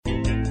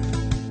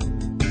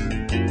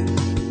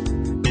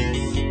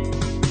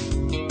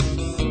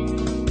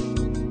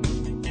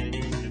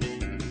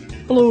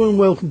Hello and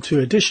welcome to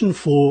edition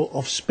 4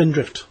 of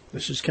Spindrift.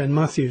 This is Ken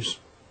Matthews.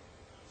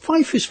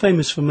 Fife is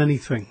famous for many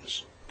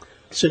things.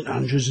 St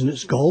Andrews in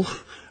its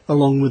golf,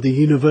 along with the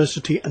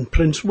university and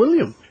Prince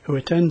William, who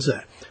attends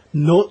there,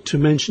 not to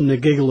mention the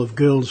giggle of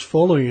girls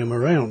following him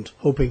around,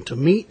 hoping to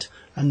meet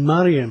and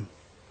marry him.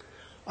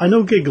 I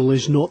know giggle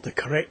is not the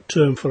correct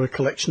term for a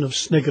collection of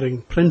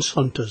sniggering prince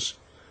hunters,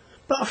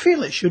 but I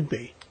feel it should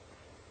be.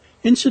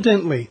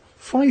 Incidentally,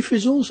 Fife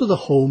is also the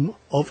home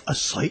of A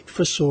Sight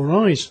for Sore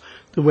Eyes,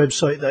 the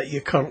website that you're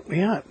currently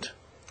at.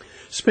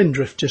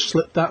 Spindrift just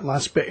slipped that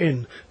last bit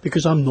in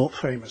because I'm not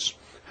famous.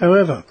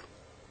 However,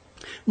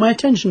 my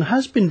attention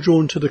has been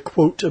drawn to the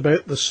quote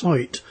about the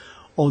site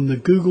on the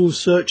Google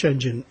search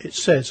engine. It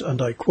says, and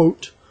I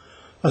quote,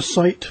 "A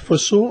Sight for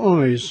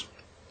Sore Eyes,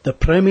 the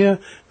premier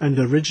and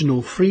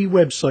original free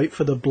website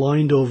for the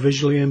blind or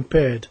visually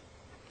impaired."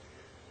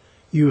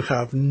 You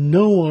have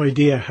no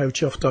idea how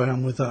chuffed I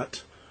am with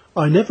that.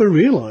 I never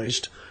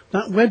realised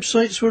that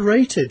websites were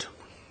rated.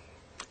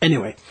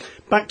 Anyway,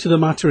 back to the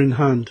matter in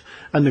hand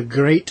and the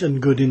great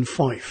and good in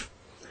Fife.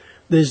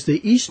 There's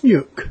the East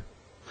Neuk,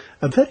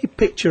 a very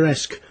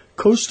picturesque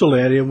coastal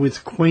area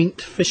with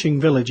quaint fishing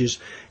villages,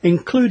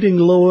 including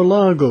Lower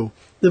Largo,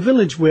 the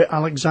village where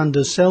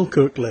Alexander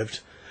Selkirk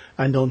lived,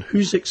 and on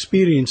whose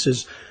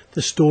experiences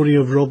the story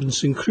of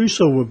Robinson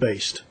Crusoe were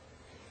based.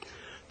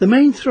 The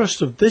main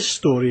thrust of this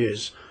story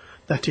is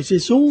that it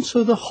is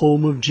also the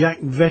home of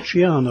Jack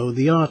Vetriano,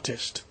 the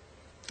artist.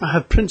 I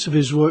have prints of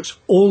his works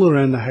all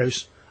around the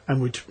house and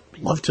would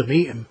love to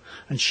meet him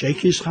and shake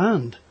his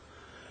hand.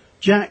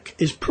 Jack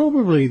is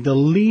probably the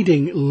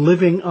leading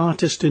living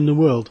artist in the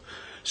world,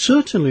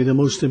 certainly the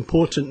most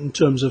important in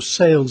terms of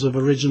sales of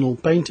original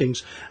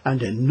paintings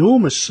and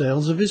enormous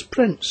sales of his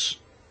prints.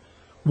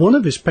 One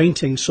of his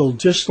paintings sold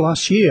just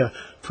last year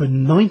for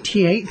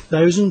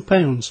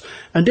 £98,000,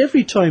 and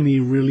every time he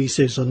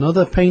releases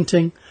another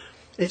painting,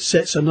 it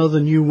sets another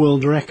new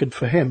world record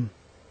for him.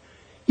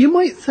 You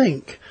might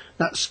think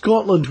that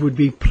Scotland would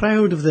be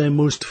proud of their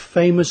most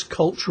famous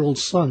cultural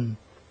son.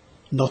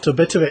 Not a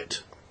bit of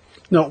it.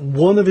 Not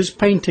one of his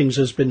paintings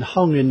has been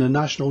hung in the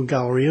National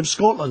Gallery of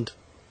Scotland.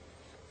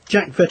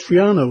 Jack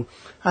Vetriano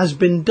has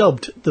been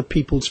dubbed the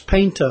People's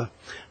Painter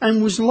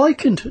and was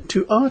likened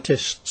to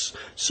artists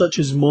such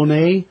as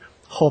Monet,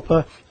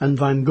 Hopper and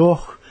Van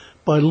Gogh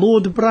by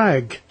Lord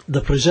Bragg,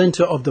 the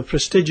presenter of the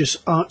prestigious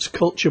arts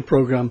culture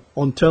programme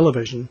on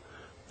television,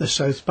 The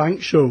South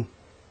Bank Show.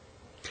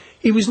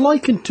 He was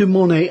likened to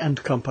Monet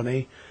and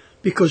company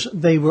because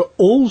they were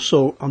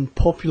also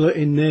unpopular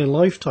in their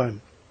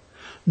lifetime.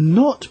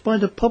 Not by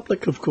the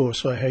public, of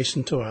course, I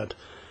hasten to add,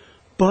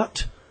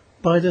 but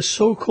by the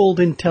so-called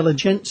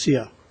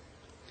intelligentsia.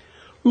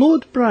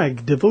 Lord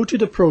Bragg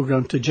devoted a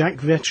programme to Jack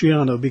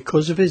Vetriano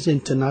because of his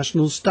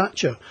international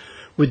stature,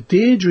 with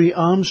Deirdre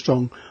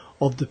Armstrong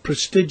of the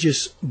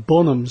prestigious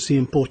Bonhams, the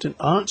important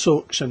arts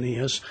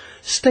auctioneers,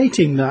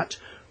 stating that,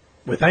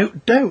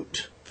 without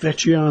doubt,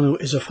 Vetriano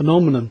is a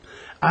phenomenon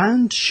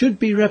and should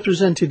be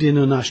represented in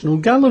a national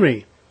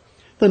gallery.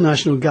 The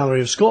National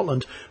Gallery of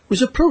Scotland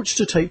was approached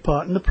to take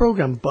part in the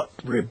programme, but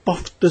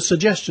rebuffed the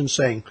suggestion,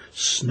 saying,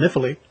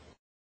 sniffily,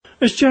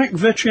 "As Jack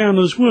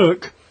Vetriano's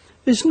work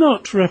is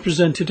not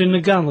represented in the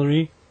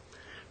gallery,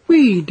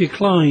 we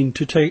decline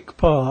to take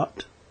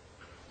part."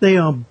 They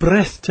are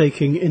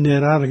breathtaking in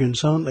their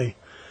arrogance, aren't they?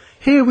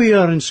 Here we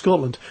are in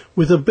Scotland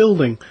with a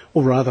building,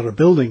 or rather a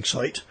building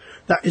site,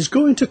 that is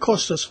going to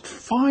cost us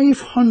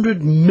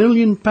 £500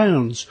 million,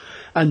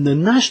 and the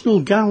National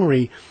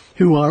Gallery,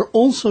 who are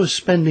also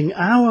spending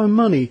our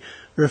money,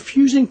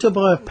 refusing to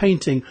buy a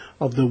painting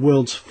of the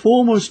world's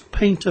foremost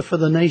painter for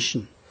the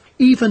nation.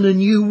 Even a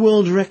new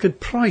world record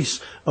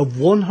price of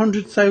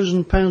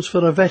 £100,000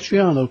 for a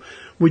Vetriano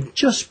would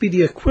just be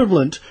the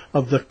equivalent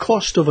of the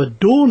cost of a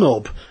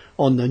doorknob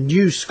on the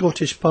new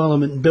Scottish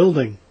Parliament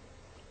building.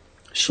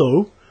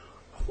 So,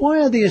 why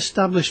are the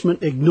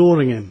establishment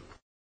ignoring him?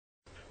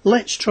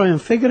 Let's try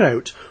and figure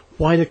out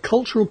why the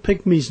cultural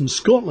pygmies in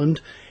Scotland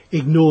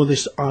ignore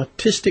this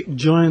artistic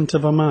giant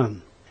of a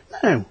man.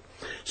 Now,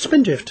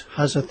 Spindrift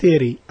has a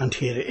theory, and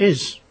here it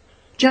is.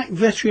 Jack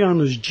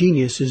Vetriano's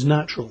genius is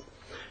natural,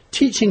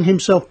 teaching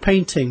himself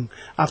painting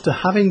after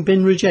having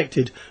been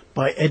rejected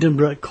by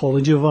Edinburgh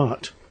College of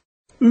Art.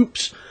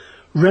 Oops,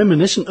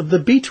 reminiscent of the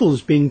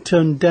Beatles being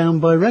turned down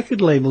by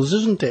record labels,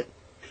 isn't it?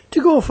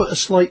 To go off at a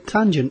slight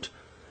tangent,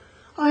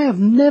 I have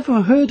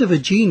never heard of a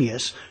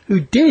genius who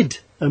did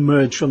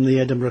emerge from the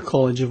Edinburgh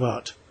College of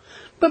Art.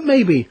 But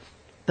maybe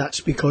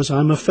that's because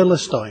I'm a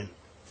Philistine.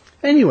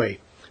 Anyway,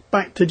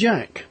 back to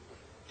Jack.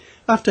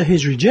 After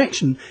his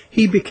rejection,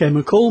 he became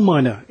a coal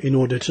miner in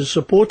order to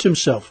support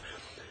himself,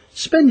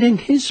 spending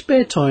his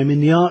spare time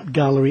in the art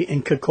gallery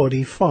in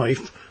Kirkcaldy,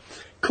 Fife,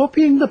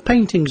 copying the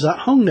paintings that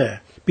hung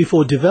there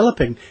before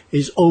developing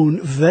his own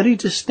very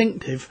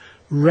distinctive,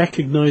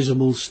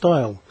 recognisable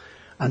style.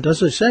 And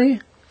as I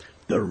say,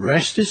 the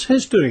rest is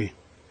history.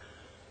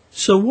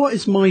 So what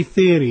is my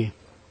theory?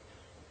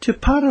 To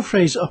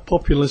paraphrase a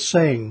popular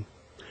saying,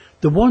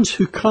 the ones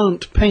who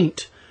can't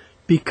paint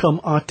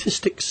become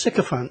artistic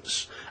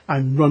sycophants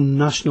and run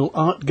national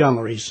art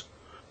galleries,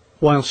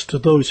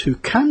 whilst those who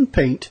can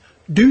paint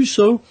do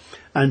so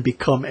and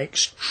become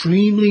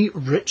extremely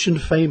rich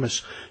and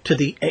famous, to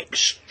the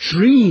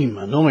extreme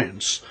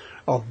annoyance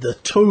of the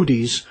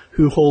toadies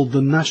who hold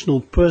the national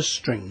purse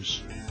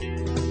strings.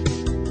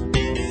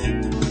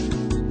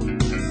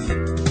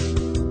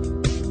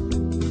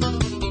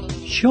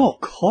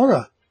 Shock,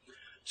 horror!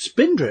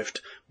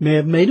 Spindrift may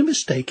have made a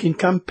mistake in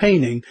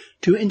campaigning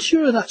to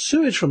ensure that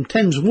sewage from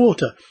Thames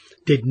Water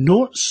did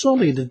not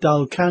sully the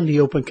Dalcandy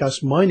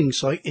opencast mining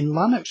site in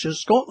Lanarkshire,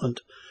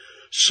 Scotland.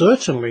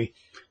 Certainly,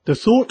 the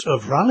thought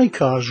of rally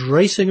cars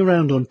racing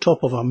around on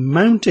top of a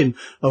mountain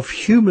of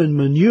human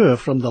manure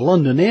from the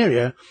London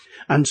area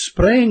and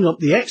spraying up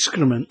the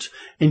excrement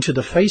into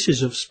the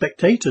faces of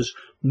spectators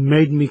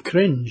made me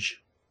cringe.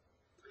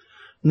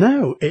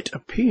 Now it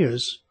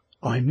appears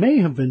I may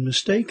have been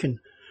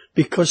mistaken,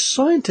 because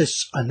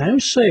scientists are now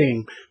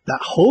saying that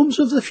homes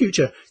of the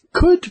future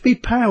could be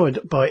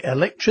powered by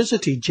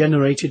electricity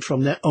generated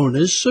from their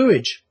owners'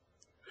 sewage.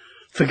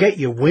 Forget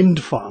your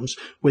wind farms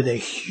with their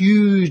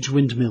huge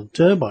windmill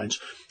turbines,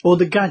 or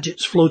the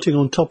gadgets floating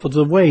on top of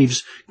the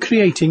waves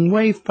creating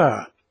wave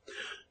power.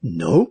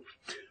 No,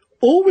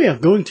 all we are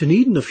going to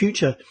need in the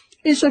future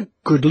is a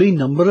goodly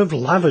number of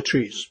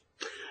lavatories.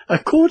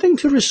 According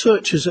to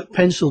researchers at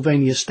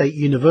Pennsylvania State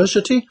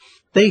University,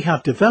 they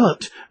have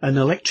developed an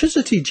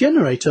electricity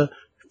generator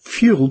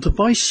fueled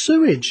by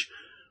sewage,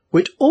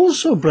 which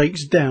also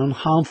breaks down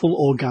harmful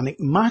organic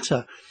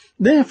matter,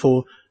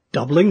 therefore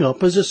doubling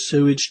up as a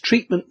sewage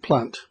treatment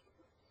plant.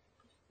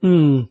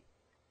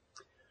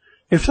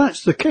 If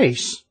that's the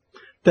case,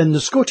 then the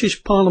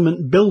Scottish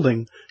Parliament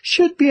building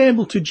should be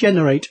able to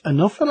generate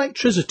enough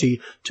electricity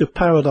to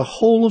power the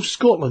whole of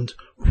Scotland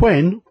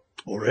when,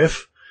 or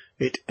if,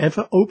 it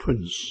ever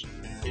opens.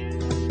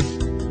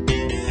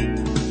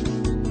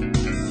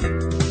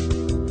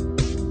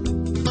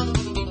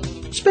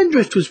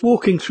 Spindrift was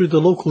walking through the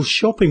local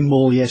shopping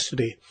mall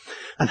yesterday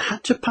and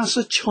had to pass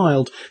a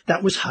child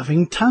that was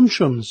having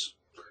tantrums.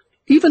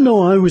 Even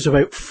though I was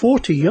about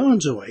 40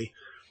 yards away,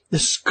 the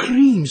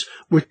screams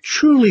were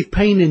truly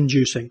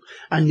pain-inducing,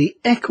 and the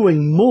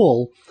echoing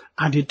mall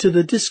added to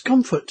the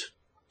discomfort.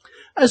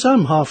 As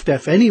I'm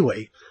half-deaf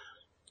anyway,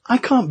 I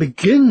can't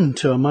begin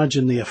to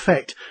imagine the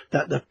effect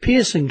that the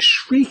piercing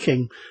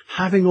shrieking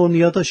having on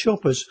the other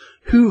shoppers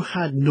who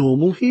had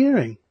normal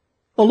hearing.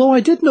 Although I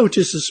did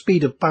notice the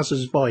speed of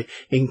passers-by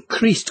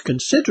increased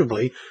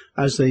considerably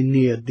as they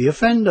neared the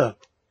offender.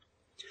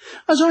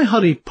 As I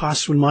hurried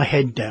past with my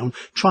head down,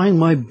 trying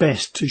my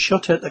best to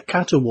shut out the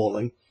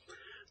caterwauling,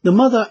 the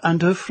mother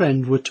and her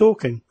friend were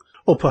talking,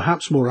 or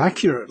perhaps more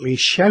accurately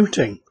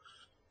shouting,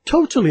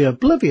 totally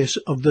oblivious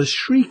of the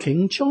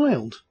shrieking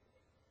child.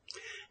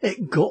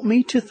 It got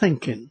me to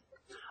thinking,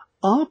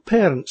 are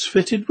parents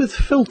fitted with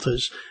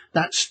filters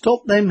that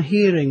stop them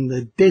hearing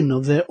the din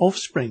of their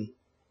offspring?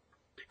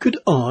 Could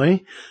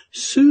I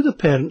sue the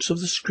parents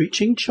of the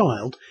screeching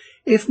child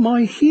if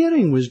my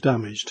hearing was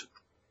damaged?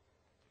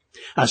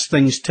 As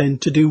things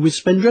tend to do with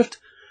Spindrift,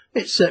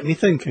 it set me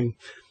thinking,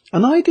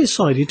 and I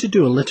decided to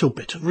do a little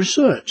bit of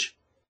research.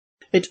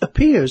 It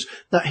appears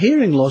that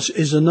hearing loss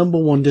is the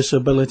 #1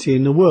 disability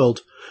in the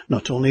world.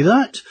 Not only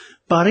that,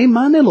 Barry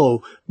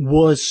Manilow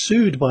was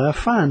sued by a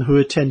fan who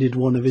attended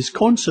one of his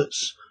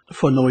concerts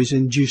for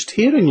noise-induced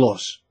hearing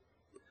loss.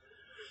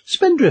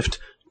 Spindrift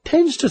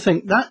tends to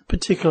think that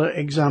particular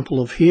example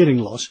of hearing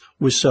loss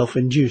was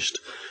self-induced.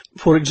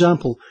 For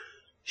example,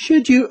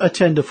 should you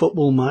attend a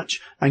football match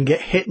and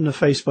get hit in the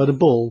face by the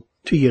ball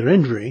to your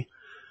injury,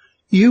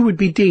 you would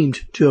be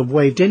deemed to have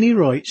waived any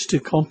rights to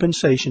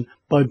compensation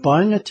by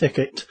buying a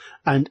ticket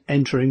and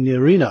entering the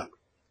arena.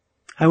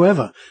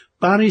 However,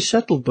 Barry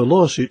settled the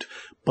lawsuit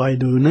by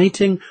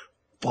donating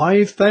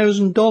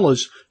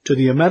 $5,000 to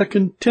the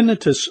American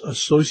Tinnitus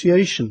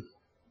Association.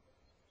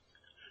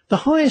 The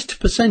highest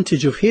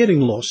percentage of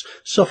hearing loss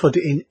suffered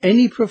in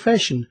any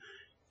profession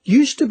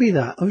used to be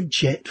that of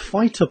jet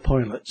fighter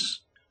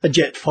pilots. A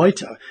jet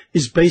fighter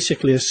is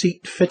basically a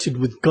seat fitted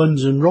with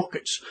guns and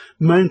rockets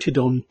mounted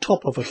on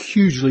top of a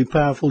hugely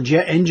powerful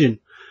jet engine,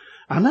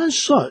 and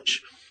as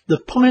such, the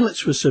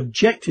pilots were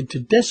subjected to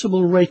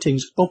decibel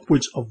ratings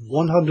upwards of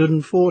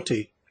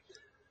 140.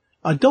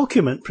 A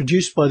document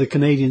produced by the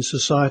Canadian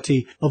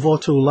Society of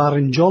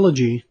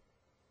Otolaryngology.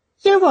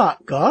 You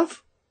what,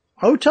 Gov?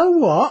 Oto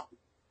what?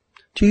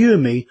 To you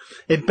and me,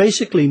 it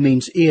basically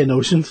means ear,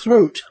 nose and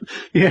throat.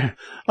 Yeah,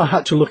 I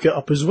had to look it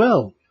up as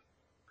well.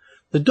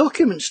 The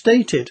document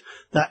stated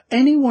that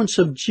anyone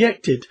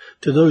subjected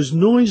to those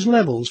noise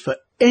levels for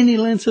any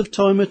length of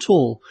time at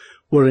all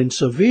were in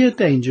severe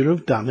danger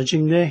of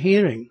damaging their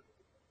hearing.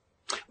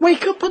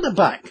 Wake up at the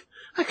back!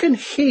 I can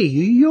hear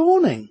you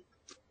yawning.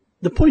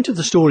 The point of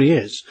the story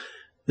is,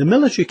 the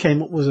military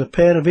came up with a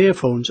pair of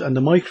earphones and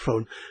a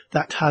microphone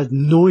that had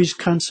noise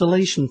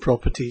cancellation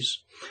properties.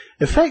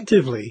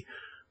 Effectively,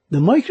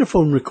 the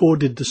microphone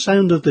recorded the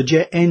sound of the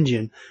jet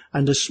engine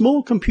and a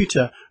small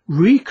computer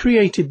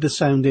recreated the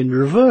sound in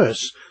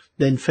reverse,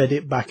 then fed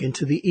it back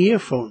into the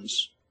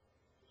earphones.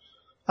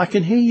 I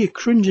can hear you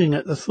cringing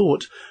at the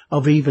thought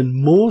of even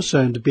more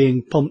sound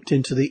being pumped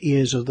into the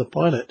ears of the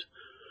pilot.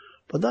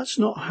 But that's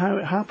not how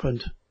it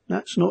happened.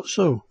 That's not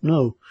so,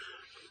 no.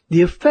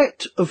 The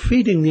effect of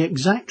feeding the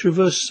exact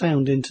reverse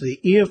sound into the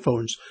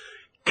earphones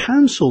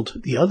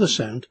cancelled the other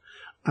sound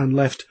and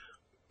left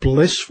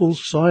blissful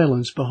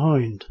silence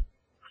behind.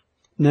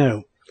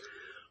 Now,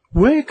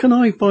 where can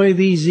I buy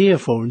these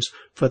earphones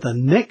for the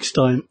next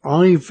time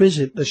I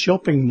visit the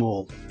shopping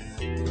mall?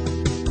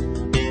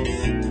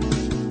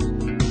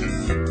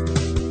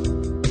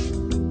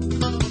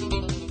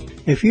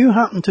 If you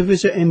happen to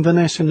visit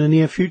Inverness in the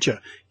near future,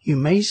 you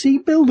may see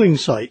building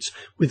sites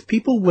with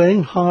people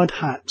wearing hard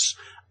hats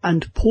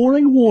and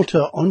pouring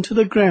water onto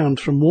the ground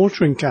from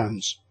watering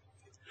cans.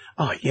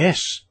 Ah,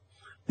 yes,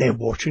 they're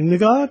watering the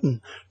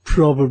garden,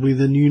 probably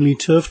the newly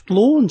turfed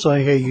lawns,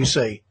 I hear you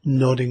say,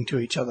 nodding to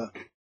each other.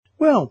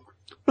 Well,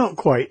 not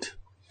quite.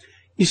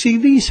 You see,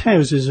 these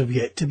houses have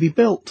yet to be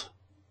built.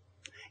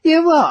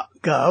 You what,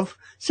 Gov?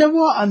 So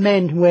what are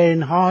men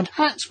wearing hard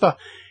hats for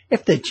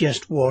if they're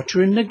just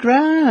watering the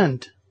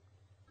ground?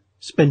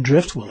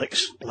 Spindrift will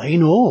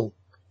explain all.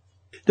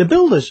 The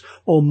builders,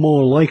 or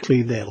more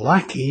likely their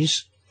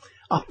lackeys,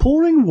 are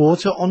pouring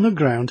water on the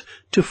ground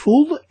to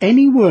fool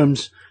any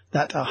worms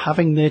that are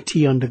having their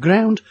tea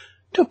underground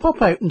to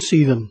pop out and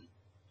see them.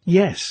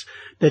 Yes,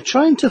 they're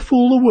trying to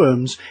fool the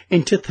worms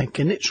into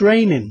thinking it's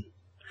raining.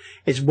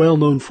 It's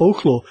well-known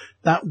folklore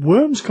that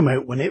worms come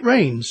out when it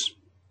rains.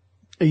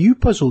 Are you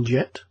puzzled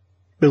yet?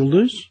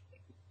 Builders,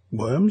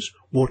 worms,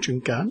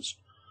 watering cans?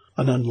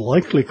 An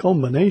unlikely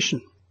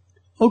combination.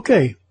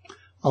 OK,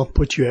 I'll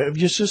put you out of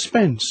your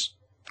suspense.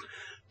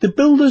 The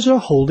builders are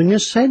holding a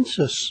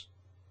census.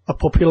 A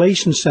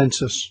population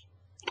census.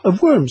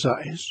 Of worms,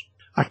 that is.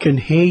 I can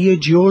hear your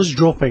jaws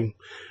dropping,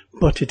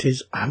 but it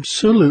is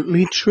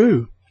absolutely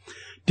true.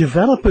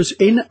 Developers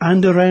in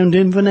and around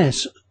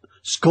Inverness,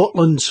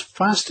 Scotland's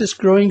fastest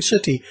growing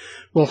city,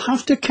 will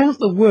have to count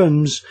the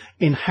worms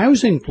in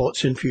housing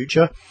plots in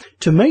future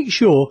to make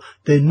sure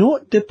they're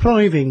not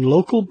depriving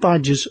local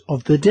badgers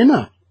of the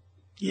dinner.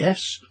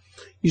 Yes,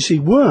 you see,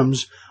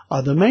 worms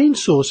are the main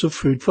source of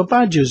food for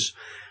badgers,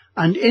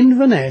 and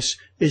Inverness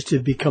is to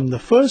become the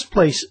first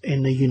place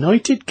in the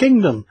United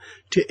Kingdom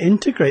to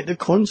integrate the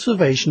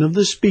conservation of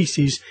the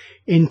species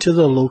into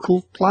the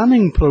local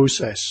planning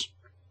process.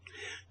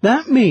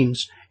 That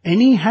means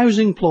any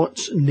housing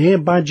plots near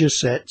badger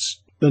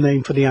sets, the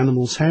name for the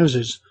animals'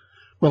 houses,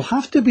 will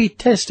have to be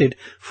tested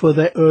for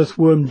their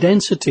earthworm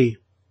density.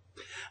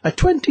 A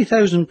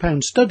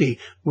 £20,000 study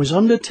was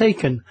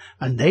undertaken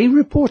and they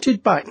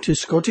reported back to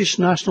Scottish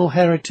National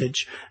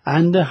Heritage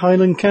and the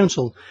Highland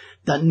Council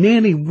that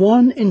nearly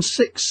 1 in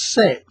 6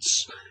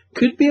 sets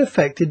could be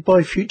affected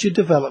by future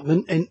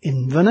development in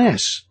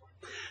Inverness.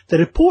 The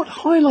report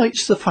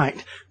highlights the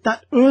fact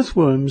that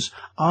earthworms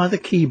are the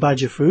key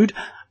badger food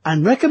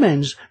and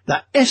recommends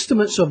that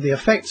estimates of the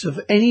effects of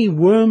any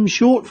worm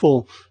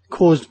shortfall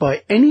caused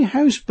by any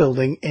house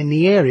building in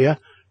the area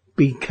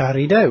be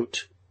carried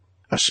out.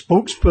 A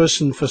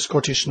spokesperson for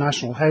Scottish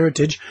National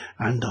Heritage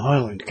and the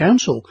Highland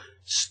Council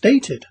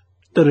stated,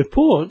 "The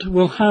report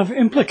will have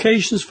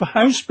implications for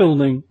house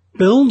building.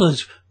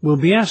 Builders will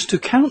be asked to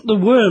count the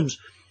worms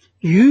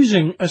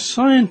using a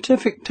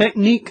scientific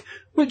technique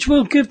which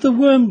will give the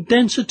worm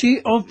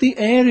density of the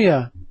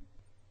area."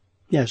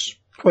 Yes,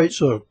 quite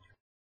so.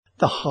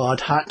 The hard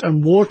hat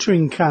and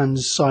watering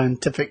cans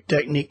scientific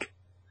technique.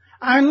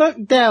 "Oh,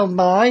 look, Del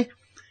boy,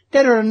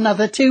 there are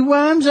another 2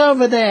 worms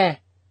over there."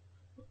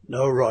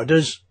 "No,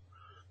 Riders,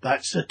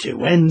 that's the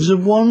 2 ends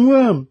of 1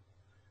 worm."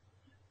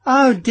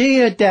 "Oh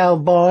dear, Del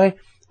boy,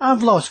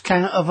 I've lost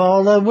count of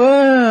all the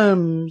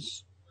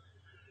worms."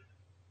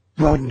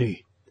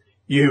 "Rodney,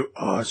 you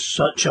are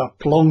such a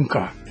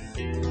plonker."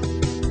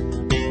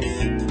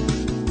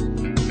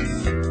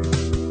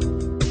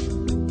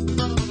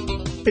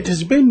 It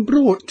has been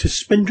brought to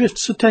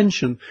Spindrift's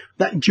attention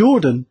that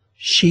Jordan,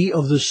 she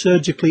of the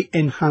surgically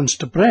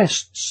enhanced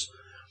breasts,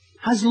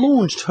 has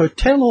launched her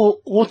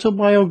tell-all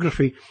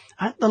autobiography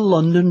at the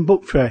London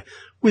Book Fair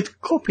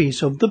with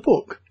copies of the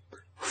book,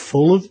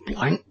 full of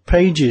blank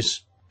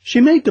pages.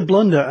 She made the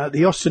blunder at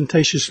the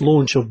ostentatious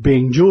launch of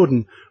Being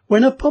Jordan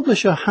when a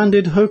publisher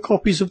handed her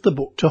copies of the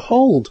book to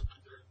hold,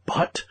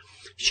 but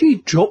she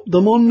dropped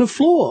them on the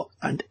floor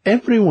and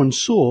everyone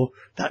saw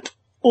that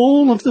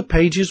all of the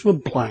pages were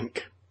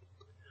blank.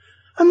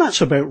 And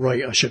that's about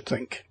right, I should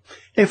think.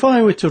 If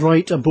I were to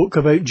write a book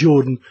about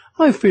Jordan,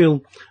 I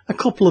feel a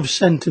couple of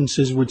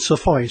sentences would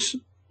suffice.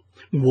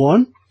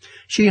 1.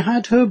 She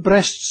had her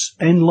breasts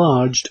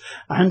enlarged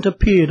and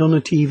appeared on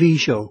a TV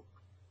show.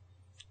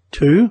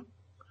 2.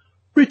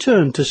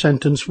 Return to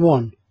sentence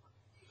 1.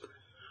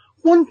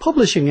 One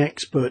publishing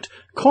expert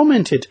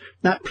commented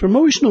that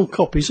promotional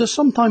copies are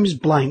sometimes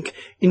blank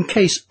in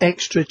case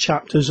extra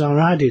chapters are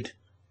added.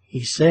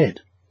 He said,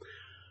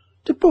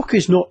 "The book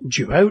is not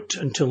due out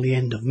until the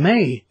end of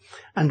May,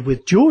 and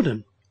with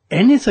Jordan,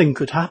 anything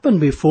could happen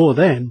before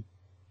then.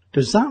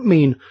 Does that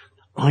mean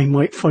I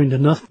might find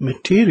enough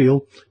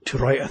material to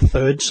write a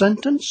 3rd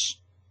sentence?"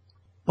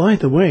 By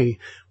the way,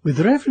 with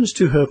reference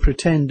to her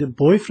pretend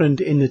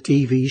boyfriend in the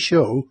TV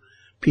show,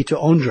 Peter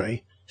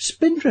Andre,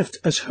 Spindrift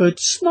has heard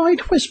snide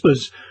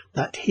whispers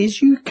that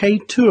his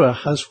UK tour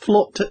has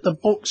flopped at the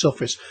box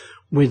office,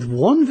 with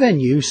one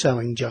venue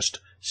selling just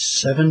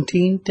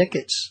 17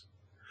 tickets.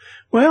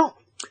 Well,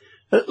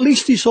 at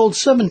least he sold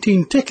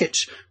 17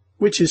 tickets,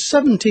 which is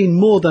 17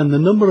 more than the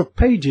number of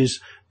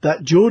pages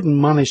that Jordan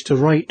managed to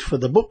write for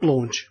the book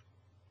launch.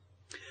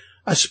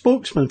 A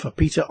spokesman for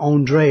Peter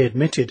Andre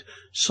admitted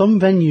some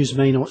venues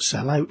may not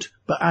sell out,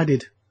 but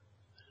added,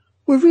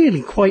 "We're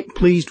really quite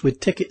pleased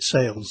with ticket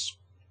sales."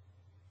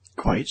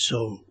 Quite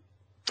so,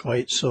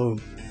 quite so.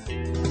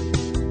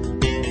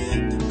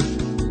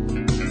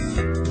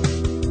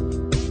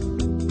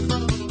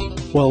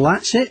 Well,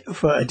 that's it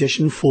for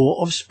edition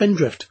 4 of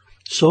Spindrift.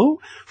 So,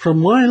 from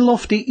my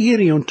lofty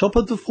eyrie on top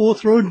of the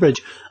Forth Road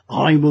Bridge,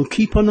 I will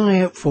keep an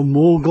eye out for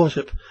more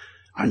gossip,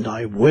 and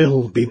I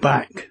will be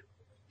back.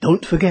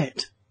 Don't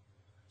forget,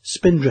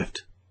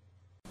 Spindrift.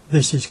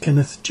 This is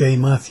Kenneth J.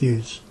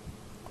 Matthews.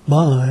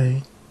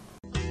 Bye.